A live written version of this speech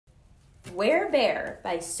Bear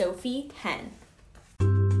by Sophy, Henn.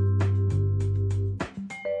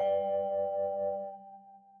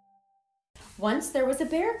 Once there was a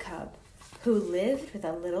bear cub who lived with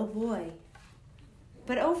a little boy.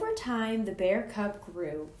 But over time, the bear cub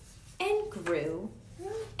grew and grew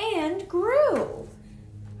and grew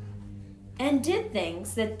and did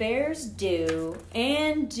things that bears do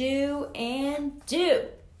and do and do.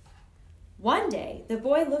 One day, the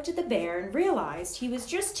boy looked at the bear and realized he was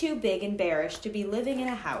just too big and bearish to be living in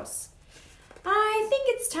a house. "I think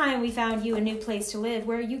it's time we found you a new place to live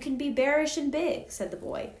where you can be bearish and big," said the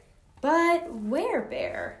boy. "But where,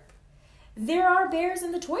 Bear?" "There are bears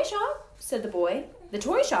in the toy shop," said the boy. "The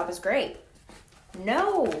toy shop is great."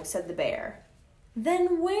 "No," said the bear.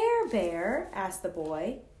 "Then where, Bear?" asked the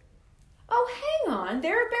boy. "Oh, hang on,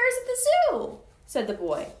 there are bears at the zoo," said the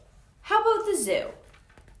boy. "How about the zoo?"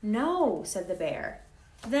 "No," said the bear.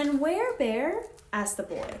 "Then where, Bear?" asked the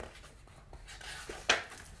boy.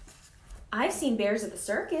 "I've seen bears at the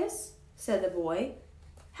circus," said the boy.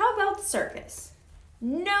 "How about the circus?"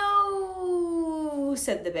 "No,"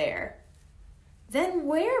 said the bear. "Then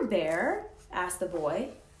where, Bear?" asked the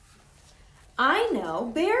boy. "I know,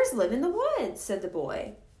 bears live in the woods," said the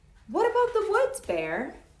boy. "What about the woods,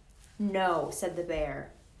 Bear?" "No," said the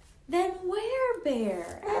bear. "Then where,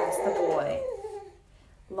 Bear?" asked the boy.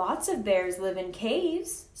 "Lots of bears live in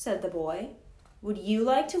caves," said the boy. "Would you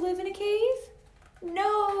like to live in a cave?"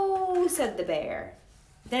 "No," said the bear.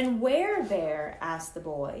 "Then where, Bear?" asked the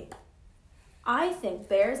boy. "I think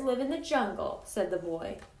bears live in the jungle," said the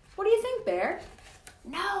boy. "What do you think, Bear?"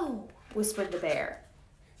 "No," whispered the bear.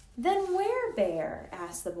 "Then where, Bear?"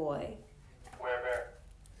 asked the boy. "Where,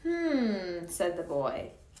 Bear?" Said the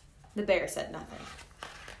boy. The bear said nothing.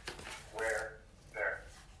 "Where, Bear?"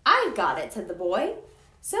 "I've got it," said the boy.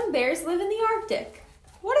 "Some bears live in the Arctic."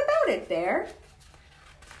 "What about it, Bear?"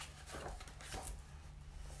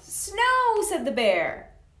 "Snow," said the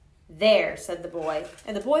bear. "There," said the boy,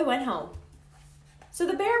 and the boy went home. So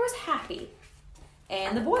the bear was happy,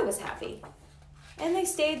 and the boy was happy, and they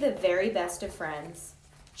stayed the very best of friends,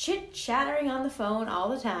 chit-chattering on the phone all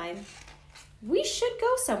the time. "We should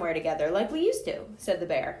go somewhere together like we used to," said the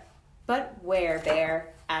bear. "But where,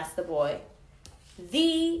 Bear?" asked the boy.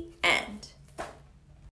 The end.